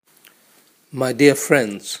My dear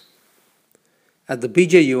friends, at the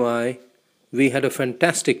BJUI, we had a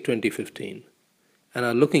fantastic 2015 and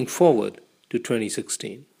are looking forward to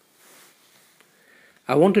 2016.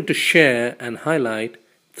 I wanted to share and highlight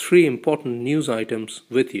three important news items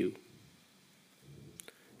with you.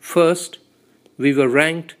 First, we were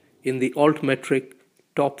ranked in the Altmetric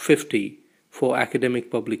Top 50 for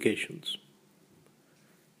academic publications.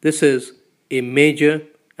 This is a major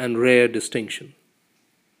and rare distinction.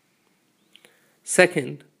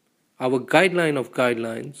 Second, our guideline of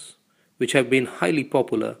guidelines, which have been highly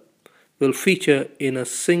popular, will feature in a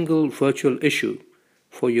single virtual issue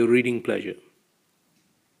for your reading pleasure.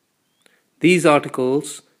 These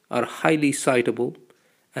articles are highly citable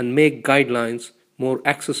and make guidelines more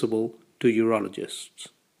accessible to urologists.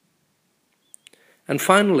 And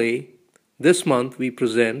finally, this month we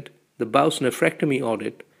present the Bowes nephrectomy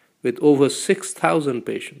audit with over 6,000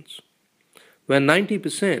 patients, where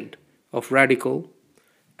 90% of radical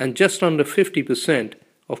and just under 50%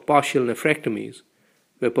 of partial nephrectomies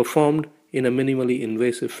were performed in a minimally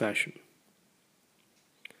invasive fashion.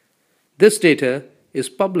 This data is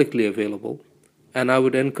publicly available, and I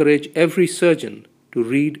would encourage every surgeon to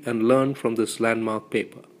read and learn from this landmark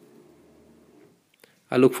paper.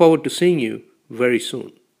 I look forward to seeing you very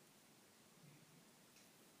soon.